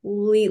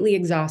completely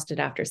exhausted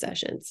after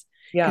sessions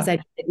because yeah. I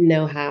didn't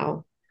know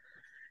how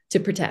to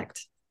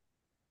protect.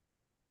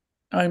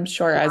 I'm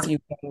sure as you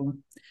go,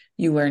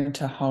 you learn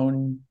to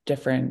hone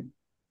different,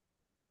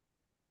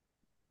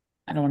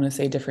 I don't want to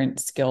say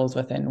different skills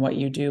within what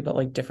you do, but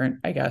like different,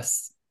 I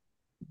guess,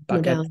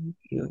 buckets.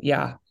 Modality.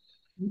 Yeah,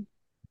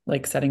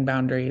 like setting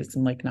boundaries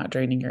and like not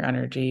draining your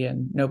energy,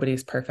 and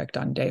nobody's perfect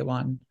on day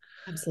one.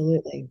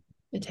 Absolutely.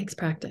 It takes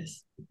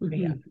practice.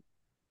 Yeah.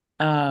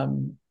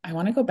 Mhm. I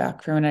want to go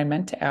back for when I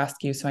meant to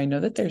ask you. So I know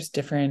that there's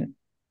different,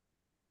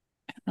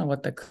 I don't know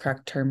what the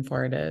correct term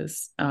for it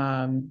is,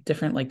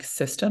 different like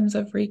systems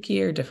of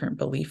Reiki or different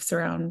beliefs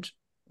around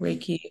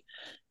Reiki.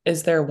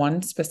 Is there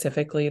one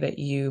specifically that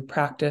you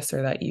practice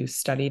or that you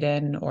studied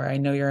in? Or I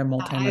know you're a I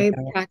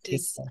multimodality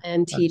practice teacher.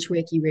 and teach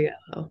Reiki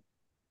Ryo.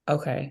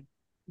 Okay.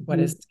 What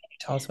is, Mhm. can you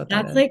tell us what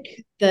that That's is?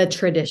 like the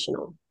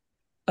traditional.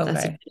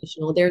 That's the Okay.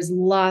 traditional. There's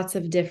lots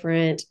of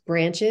different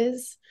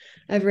branches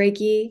of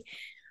Reiki.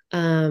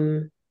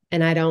 Um,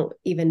 and I don't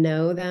even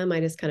know them. I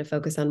just kind of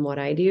focus on what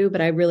I do. But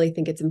I really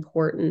think it's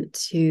important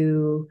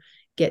to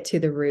get to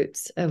the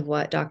roots of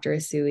what Dr.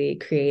 Asui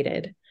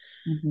created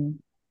Mhm.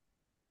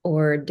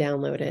 or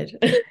downloaded.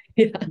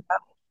 Yeah.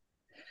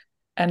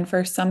 And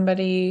for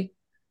somebody,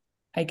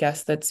 I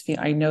guess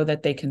I know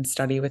that they can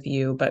study with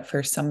you, but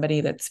for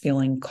somebody that's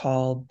feeling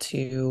called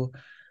to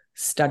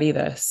study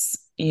this,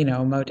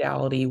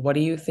 modality, what do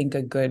you think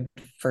a good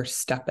first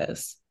step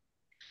is?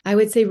 I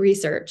would say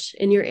research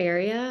in your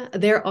area.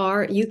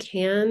 You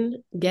can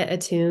get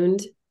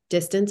attuned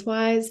distance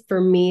wise. For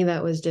me,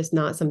 that was just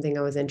not something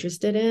I was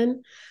interested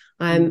in.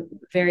 I'm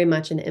very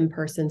much an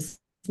in-person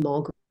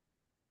small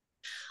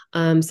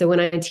group. So when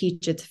I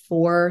teach, it's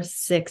 4,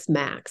 6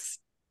 max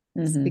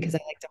Mm-hmm. because I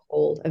like to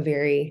hold a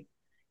very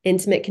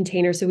intimate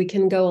container so we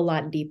can go a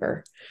lot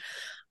deeper.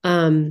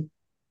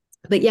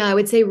 But yeah, I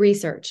would say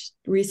research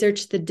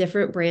the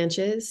different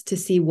branches to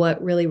see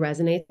what really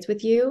resonates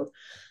with you.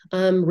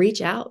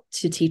 Reach out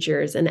to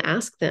teachers and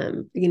ask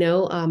them,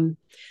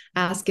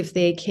 ask if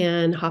they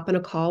can hop on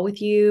a call with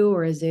you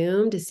or a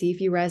Zoom to see if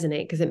you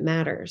resonate, because it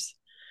matters.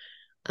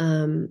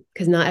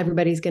 Because not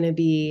everybody's going to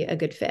be a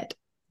good fit.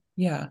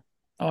 Yeah.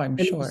 Oh, I'm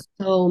And sure. there's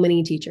so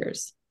many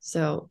teachers.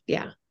 So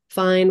yeah,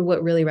 find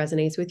what really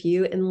resonates with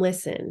you and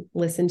listen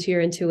to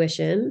your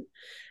intuition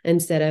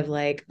instead of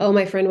like, oh,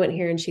 my friend went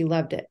here and she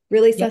loved it.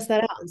 Really Yeah. suss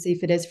that out and see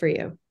if it is for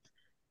you.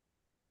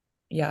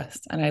 Yes.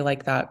 And I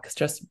like that because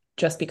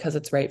just because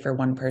it's right for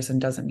one person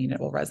doesn't mean it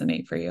will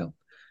resonate for you.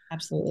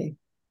 Absolutely.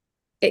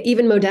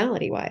 Even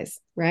modality wise,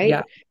 Yeah.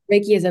 right?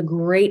 Reiki is a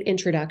great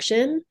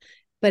introduction,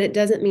 but it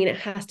doesn't mean it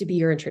has to be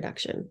your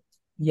introduction.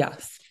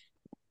 Yes.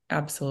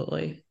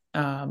 Absolutely.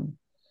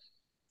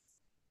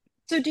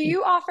 So do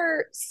you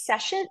offer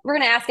session? We're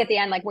going to ask at the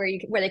end, like where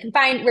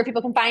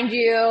people can find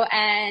you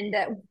and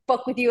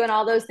book with you and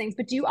all those things.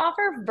 But do you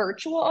offer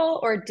virtual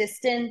or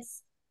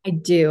distance I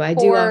do. I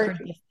do offer for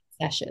different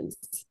sessions,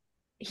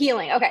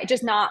 healing? Okay,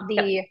 just not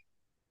yep.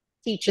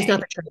 the Just not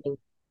the teaching training.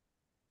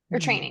 or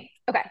Mhm. training.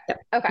 Okay. Yep.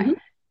 Okay.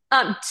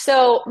 Mhm.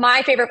 So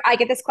my favorite, I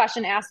get this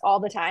question asked all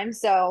the time,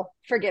 so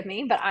forgive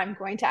me, but I'm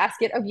going to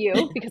ask it of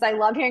you because I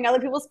love hearing other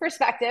people's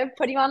perspective,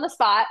 putting you on the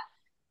spot.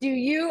 Do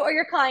you or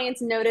your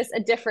clients notice a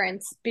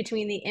difference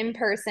between the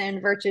in-person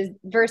versus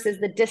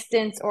the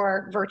distance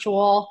or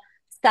virtual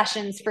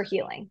sessions for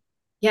healing?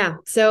 Yeah.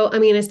 So, I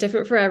mean, it's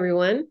different for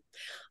everyone.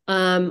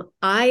 I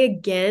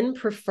again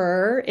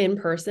prefer in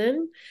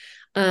person.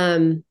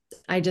 Um,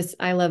 I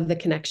love the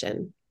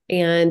connection.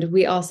 And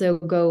we also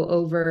go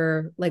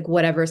over like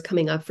whatever's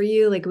coming up for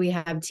you. Like we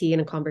have tea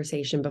and a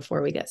conversation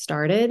before we get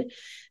started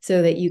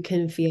so that you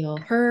can feel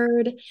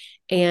heard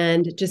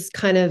and just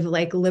kind of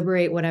like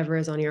liberate whatever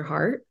is on your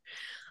heart.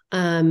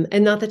 And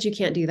not that you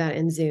can't do that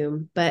in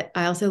Zoom, but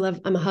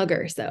I'm a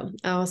hugger. So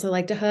I also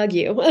like to hug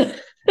you.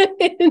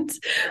 and,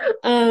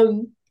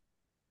 um,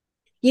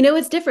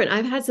 it's different.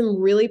 I've had some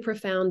really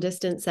profound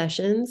distance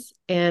sessions,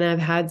 and I've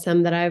had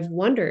some that I've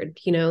wondered,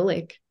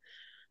 like,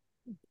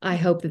 I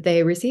hope that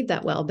they receive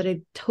that well, but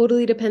it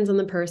totally depends on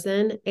the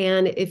person.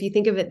 And if you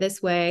think of it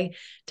this way,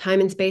 time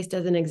and space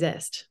doesn't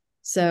exist.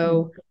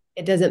 So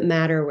it doesn't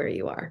matter where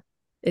you are,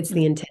 it's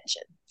the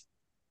intention.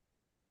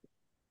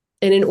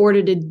 And in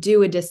order to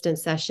do a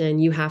distance session,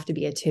 you have to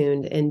be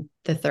attuned in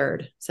the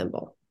third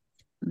symbol.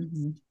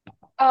 Mm-hmm.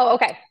 Oh,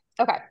 okay.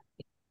 Okay.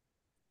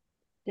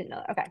 Didn't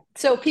know that. Okay.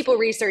 So people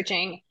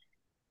researching,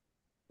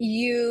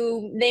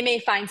 they may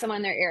find someone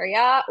in their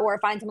area or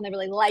find someone they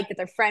really like that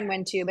their friend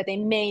went to, but they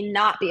may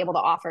not be able to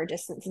offer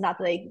distance. Not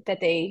that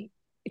they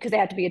because they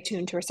have to be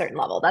attuned to a certain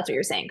level. That's what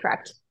you're saying,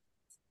 correct?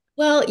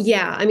 Well,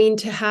 yeah. I mean,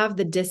 to have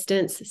the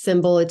distance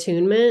symbol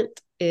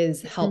attunement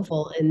is Mhm.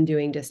 helpful in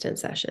doing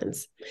distance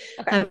sessions.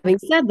 Okay. Having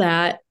said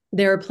that,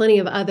 there are plenty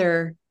of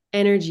other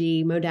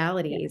energy Yeah.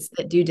 modalities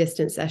that do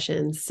distance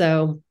sessions.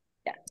 So,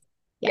 Yeah.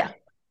 yeah.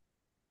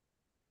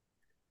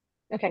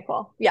 Yeah. Okay,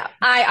 cool. Yeah.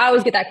 I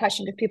always get that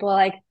question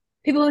because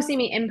people who see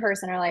me in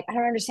person are like, I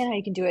don't understand how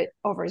you can do it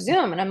over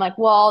Zoom. And I'm like,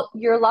 well,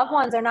 your loved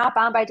ones are not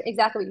bound by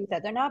exactly what you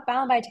said. They're not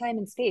bound by time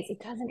and space. It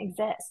doesn't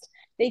exist.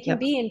 They can Yep.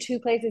 be in two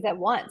places at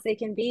once. They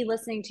can be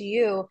listening to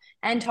you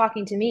and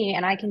talking to me,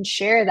 and I can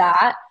share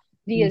that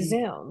via Mhm.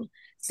 Zoom. Yep.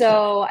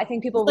 So I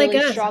think Just people like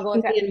really us, we struggle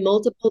can with be that. in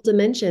multiple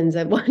dimensions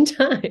at one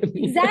time.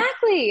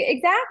 Exactly,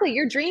 exactly.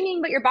 You're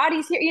dreaming, but your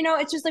body's here.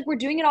 It's just like we're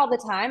doing it all the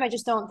time. I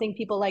just don't think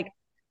people like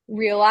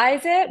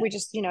realize it. We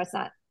just, it's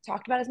not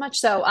talked about as much.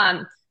 So,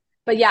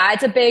 but yeah,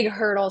 it's a big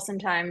hurdle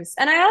sometimes.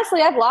 And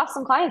I've lost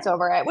some clients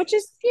over it, which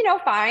is,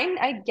 fine.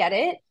 I get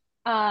it.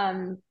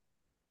 Um,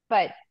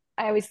 but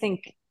I always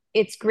think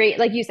it's great.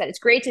 Like you said, it's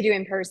great to do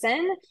in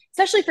person,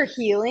 especially for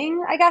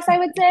healing, I guess I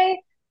would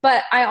say.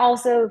 But I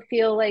also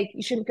feel like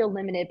you shouldn't feel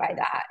limited by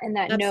that and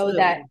that know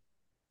that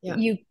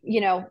Absolutely.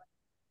 Yeah.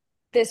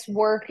 this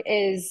work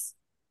is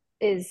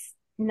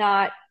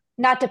not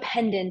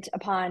dependent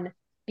upon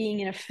being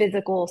in a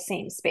physical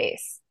same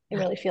space. I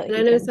really feel like And I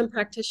you know can. some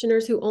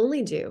practitioners who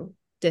only do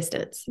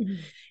distance. Mhm.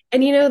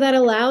 And that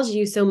allows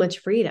you so much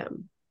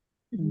freedom.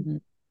 Mhm. Mm-hmm.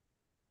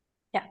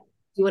 Yeah,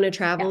 If you want to yeah,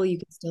 travel, you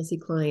can still see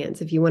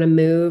clients. If you want to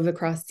move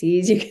across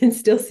seas, you can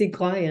still see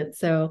clients.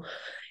 So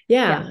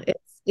yeah, yeah,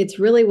 it's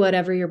really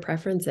whatever your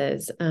preference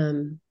is,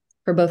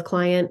 for both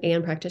client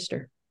and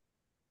practitioner.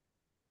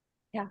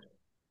 yeah.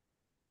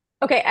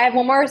 Okay, I have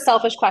one more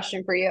selfish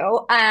question for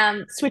you.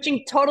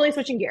 Totally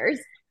switching gears.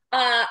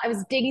 I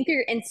was digging through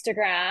your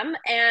Instagram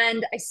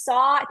and I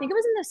saw, I think it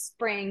was in the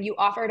spring, you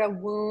offered a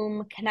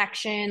womb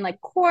connection like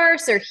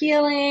course or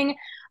healing.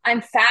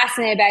 I'm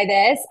fascinated by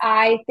this.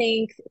 I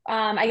think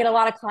I get a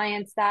lot of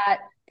clients that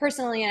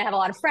personally, and I have a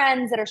lot of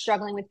friends that are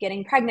struggling with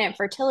getting pregnant,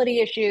 fertility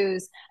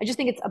issues. I just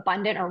think it's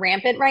abundant or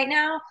rampant right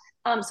now.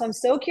 So I'm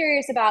so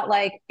curious about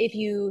like if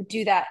you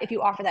do that, if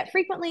you offer that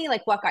frequently,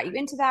 like what got you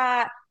into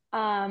that?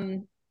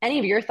 Any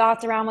of your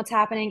thoughts around what's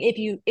happening?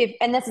 If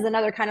and this is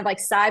another kind of like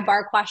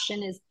sidebar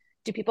question is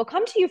do people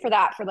come to you for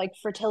that for like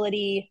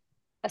fertility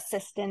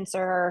assistance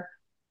or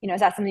is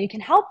that something you can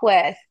help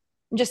with?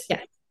 I'm just Yeah.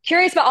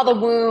 curious about all the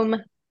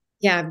womb.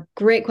 Yeah,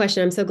 great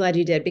question. I'm so glad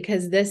you did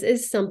because this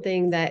is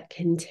something that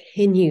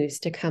continues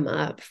to come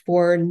up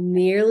for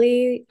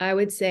nearly, I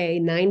would say,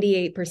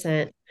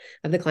 98%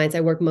 of the clients.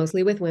 I work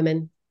mostly with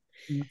women.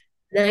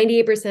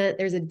 98%,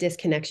 there's a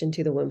disconnection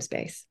to the womb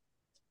space,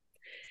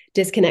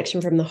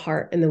 disconnection from the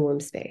heart and the womb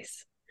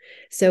space.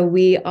 So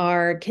we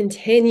are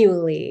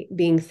continually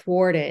being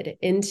thwarted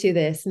into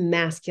this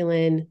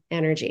masculine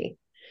energy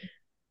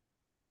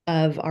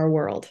of our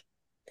world.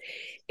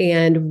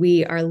 And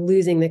we are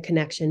losing the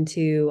connection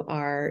to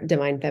our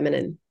divine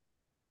feminine.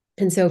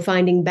 And so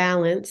finding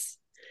balance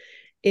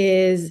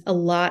is a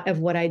lot of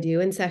what I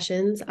do in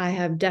sessions. I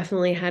have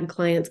definitely had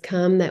clients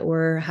come that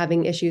were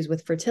having issues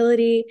with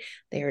fertility.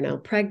 They are now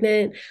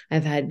pregnant.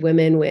 I've had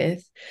women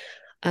with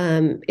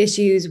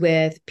issues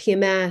with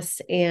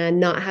PMS and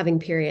not having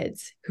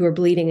periods who are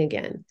bleeding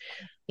again.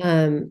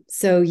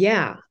 So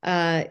yeah,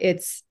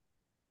 it's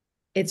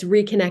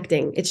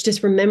reconnecting. It's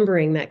just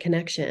remembering that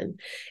connection.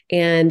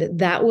 And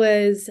that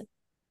was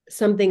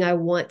something I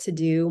want to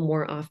do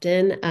more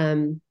often.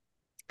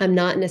 I'm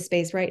not in a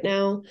space right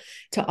now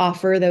to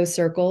offer those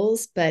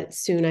circles, but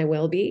soon I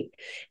will be.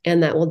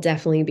 And that will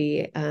definitely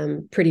be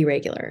pretty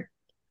regular.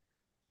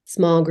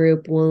 Small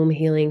group womb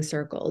healing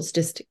circles,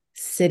 just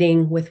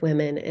sitting with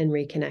women and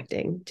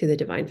reconnecting to the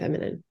divine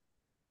feminine.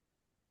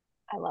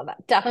 I love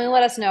that. Definitely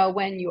let us know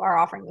when you are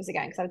offering those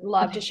again, because I'd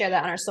love to Okay. share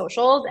that on our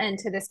socials and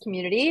to this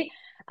community,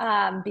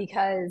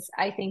 because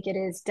I think it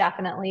is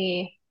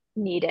definitely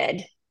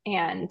needed.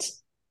 And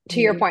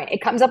to your Mhm. point,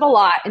 it comes up a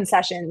lot in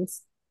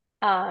sessions.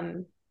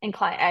 And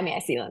client, I mean, I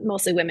see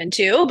mostly women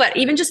too, but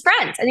even just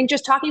friends. I think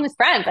just talking with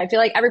friends, I feel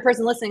like every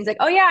person listening is like,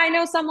 oh yeah, I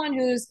know someone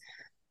who's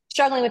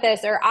struggling with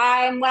this, or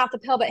I went off the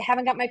pill but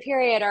haven't got my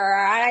period, or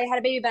I had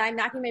a baby but I'm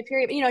not getting my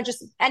period.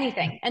 Just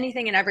anything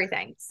and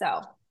everything.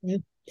 So Yeah.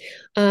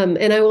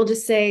 And I will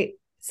just say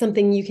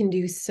something you can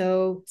do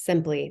so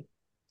simply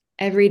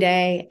every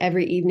day,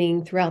 every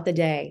evening, throughout the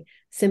day.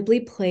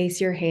 Simply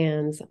place your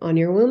hands on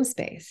your womb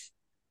space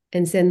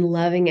and send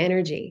loving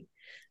energy.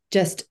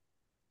 Just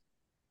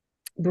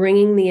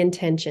bringing the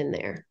intention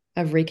there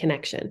of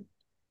reconnection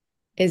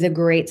is a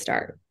great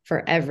start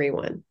for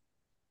everyone.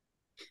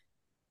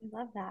 I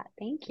love that.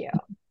 Thank you.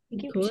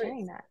 Thank Of you for course.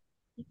 sharing that.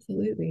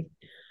 Absolutely.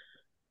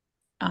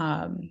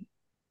 Um,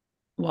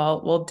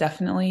 well, we'll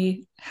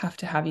definitely have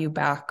to have you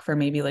back for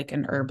maybe like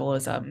an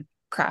herbalism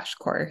crash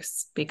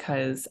course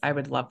because I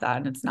would love that.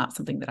 And it's not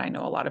something that I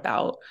know a lot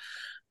about.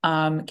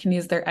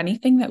 Is there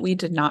anything that we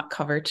did not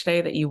cover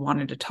today that you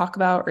wanted to talk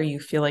about or you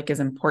feel like is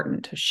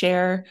important to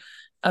share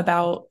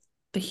about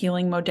the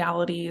healing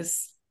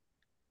modalities?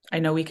 I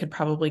know we could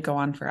probably go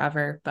on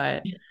forever,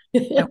 but I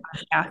want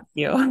to ask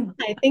you.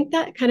 I think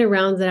that kind of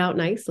rounds it out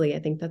nicely. I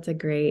think that's a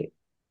great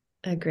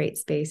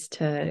space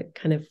to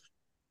kind of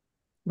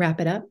wrap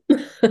it up.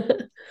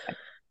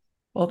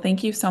 Well,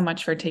 thank you so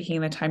much for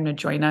taking the time to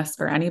join us.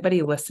 For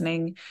anybody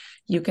listening,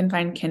 you can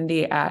find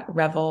Kindy at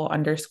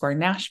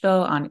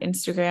revel_Nashville on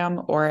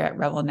Instagram or at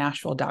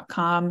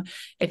revelnashville.com.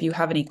 If you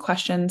have any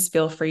questions,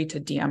 feel free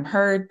to DM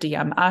her,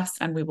 DM us,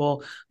 and we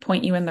will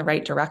point you in the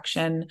right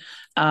direction.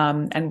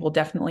 And we'll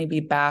definitely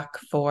be back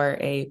for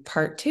a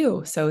part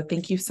 2. So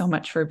thank you so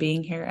much for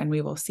being here, and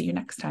we will see you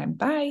next time.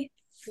 Bye.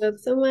 Love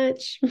so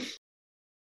much.